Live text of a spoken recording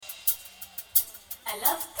I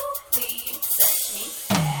love the way you touch me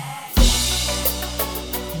fast.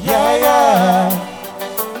 Yeah, yeah.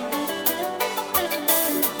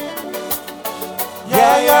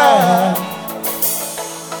 Yeah, yeah.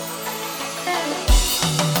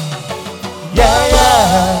 Yeah,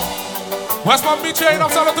 yeah. Where's my BJ? I'm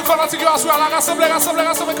telling the fanatic you as well. Like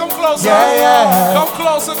rassemble, come closer. Yeah, yeah. Come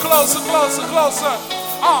closer.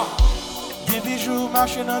 Des bijoux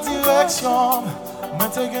marchent dans direction.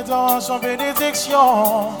 Maintenant que ton son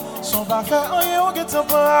bénédiction. Son pas fait rien, on get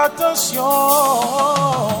pas attention.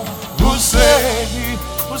 Où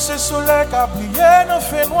c'est soleil qui a brillé dans le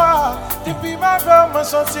fait noir. Depuis ma gueule, je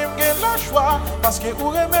sens que j'ai le choix. Parce que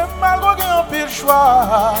où est même mal, j'ai un pile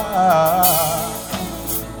choix.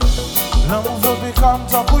 L'amour veut comme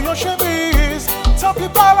tant pour une chemise. Tant pis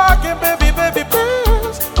pas là, baby,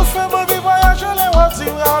 please. Nous faisons vivre voyager, les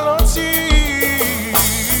voitures ralentis.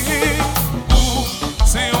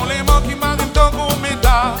 C'est un léman qui m'arrive dans mon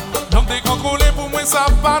méda. Donc décontrôlé pour moi, ça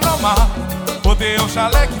pas normal. Côté un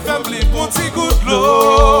chalet qui fait blé pour petit coup de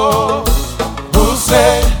l'eau.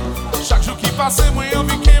 Chaque jour qui passe, moi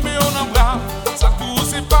envie qu'aimer on en bras. Ça pour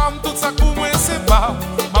c'est pas tout ça pour moi c'est pas.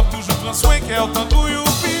 M'a toujours prend soin qu'elle tant pour you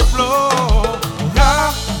people.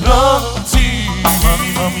 Ralenti.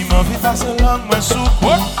 Mami, m'envie passer langue, moi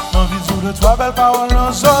soukou. M'envie dire de toi belles paroles dans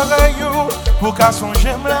les oreilles. Pour qu'à son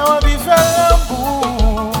j'aime l'envie faire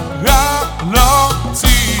l'amour. Ralenti.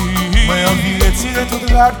 Moi envie retirer toute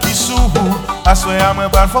rade qui sous. Assoyez moi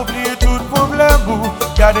pas faut oublier tout problème.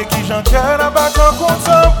 Gardez qui j'en tiens la batte en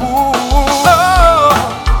content pour.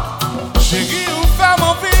 Chérie, ou femme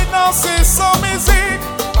envie danser sans musique.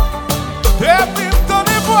 Et puis me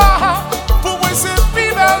donner boire. Pour moi c'est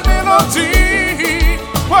fidèle mélodie.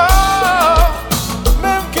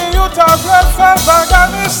 Même que yo t'a fait faire bagarre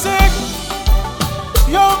mystique.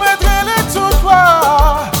 Yo mettrai les tout toi.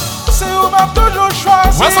 C'est où m'a toujours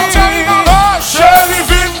choisi. Moi sans Thierry Maman, Chérie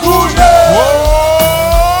vite bouger.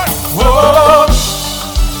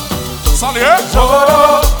 Salut.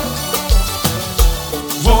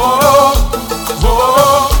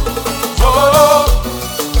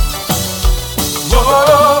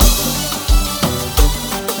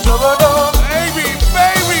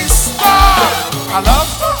 Baby, stop. I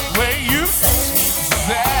love the way you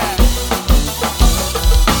that.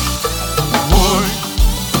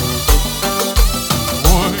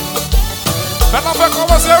 Maintenant, on va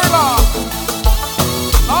commencer, oui là.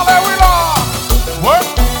 Allez, oui là. Ouais.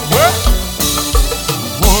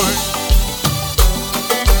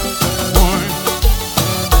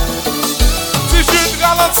 Si je te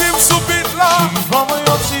ralentis, me soupite là. Vamos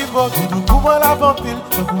yon petit bot, tout pour moi la vampile.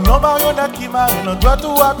 Le coulon marionnette qui m'arrive, on doit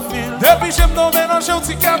tout à fil. Depuis j'aime tomber dans le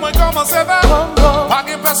ticket, moi commence à faire. Pas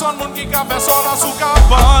de personne qui a fait ça dans sous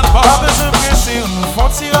cabane. Pas besoin de presser, nous font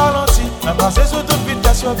tirer ralenti. La passer sur toute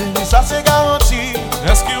vitesse, ça c'est garanti.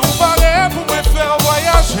 Est-ce que vous parlez pour me faire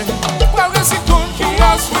voyager? Pas de si tout qui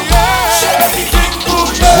a souillé. Chérie, vite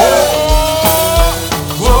bouger.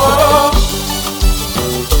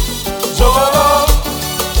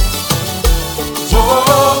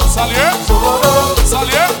 Salut.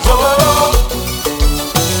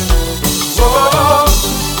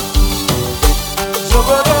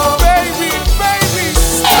 Baby,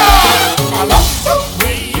 stop. I love the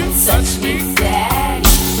way you touch me fast.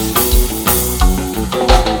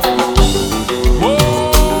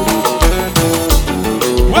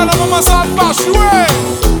 Ouais, la maman ça va jouer.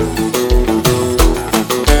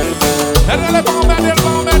 Elle est pas emmerdée, tout le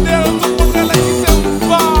monde elle est quitté ou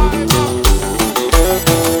pas.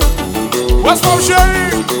 What's my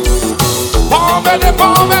chérie? Pas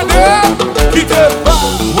emmerdée, quittez pas.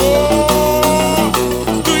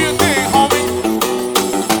 Do you think, homie?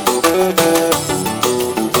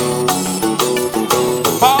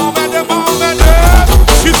 Pas emmerdée,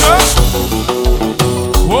 quittez.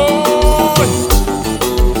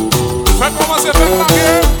 Fais commencer, fais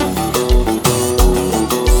claquer.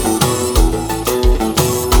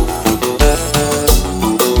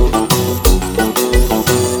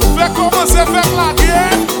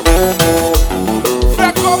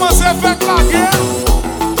 Fais claquer.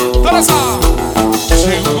 Donne ça.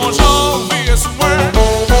 Chez où bon gens briller sous moi.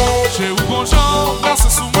 Chez où bon gens danser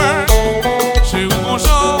sous moi. Chez où bon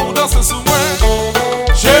gens danser sous moi.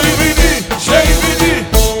 Chérie Vini. Chez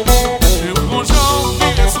où bon gens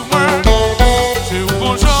briller sous moi. Chez où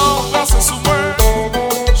bon gens danser sous moi.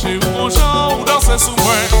 Chez où bon gens danser sous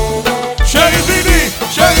moi. Chérie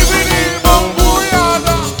Vini, bon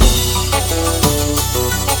bouillada.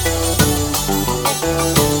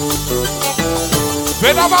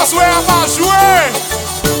 Mesdames, on va jouer.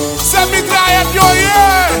 C'est mitraillette, yo,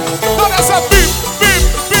 yeah. Donnez ça, bip,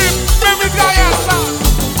 mitraillette, là.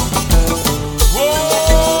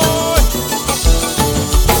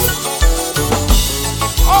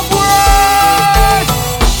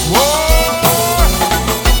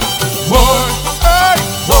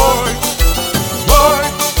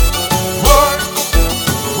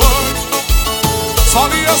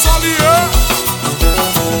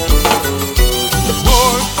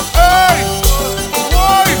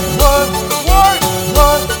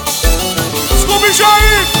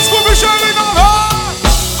 Scooby Sherry dans la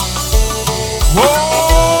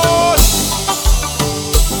oh.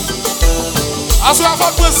 Assois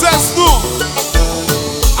votre princesse nous.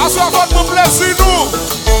 Assois votre plaisir nous.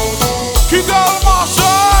 Qui dans le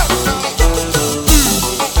marché.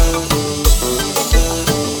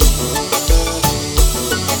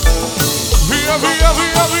 Via, via,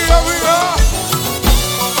 via, via, via.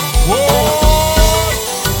 Oh.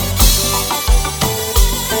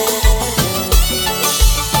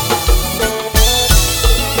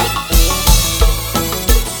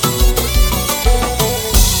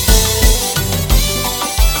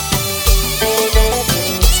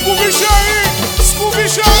 Scooby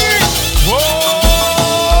Sherry. Oh.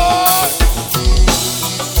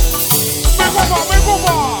 Me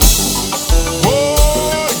compa. Oh.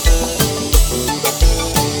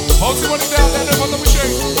 Hold the money down there, never let me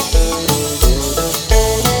shake.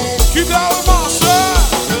 Keep down the monster.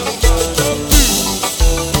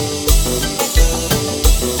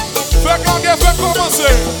 Fait la guerre, fait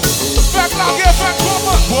commencer. Fait la guerre, fait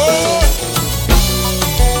commencer. Oh.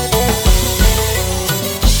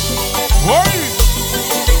 Oui.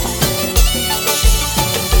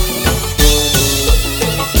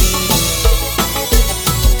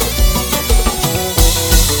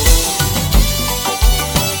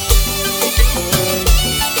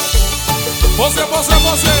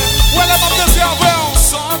 Posez. Où est la map de serveur?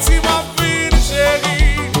 Senti ma vie,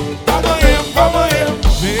 chérie. Papa,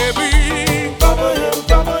 baby. Papa,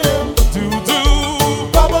 doudou.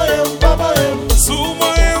 Papa, sous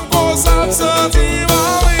moi, cause I'm senti ma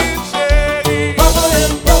vie, chérie.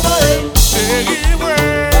 Papa, chérie,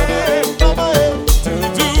 ouais.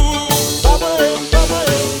 Doudou.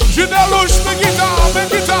 Je délouche mes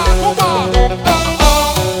guitares, combat.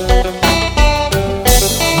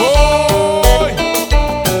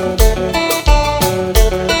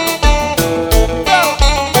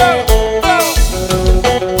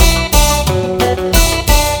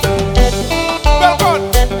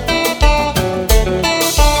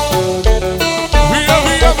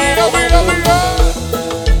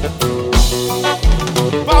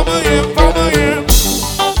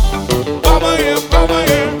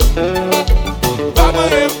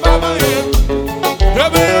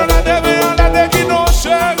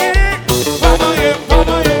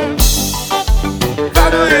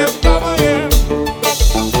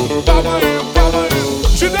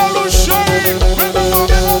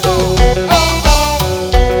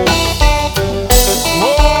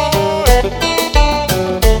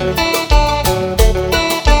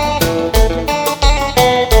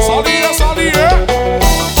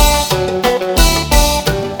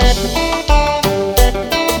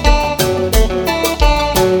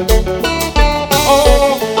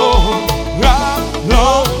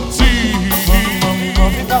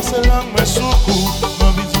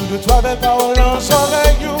 Belle parole en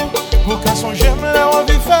oreille, pour qu'à son j'aime là on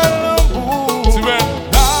vit faire l'embout. Tu veux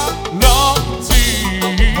ralentir.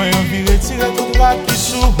 Moi on vit retirer tout droit qui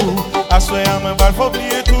sous. Assoyer à main balle faut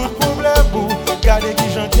oublier tout problème. Gardez qui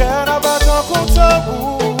j'en tiens à battre contre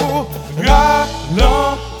bout.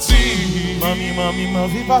 Ralentir. Mami, m'en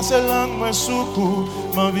vie passer langue moi sous cou.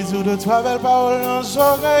 M'en vie dire de toi belle parole en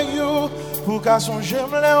oreille, pour qu'à son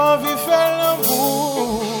j'aime là on vit faire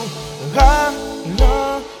l'embout.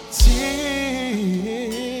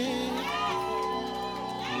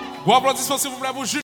 Bon applaudissement s'il vous plaît pour Jules.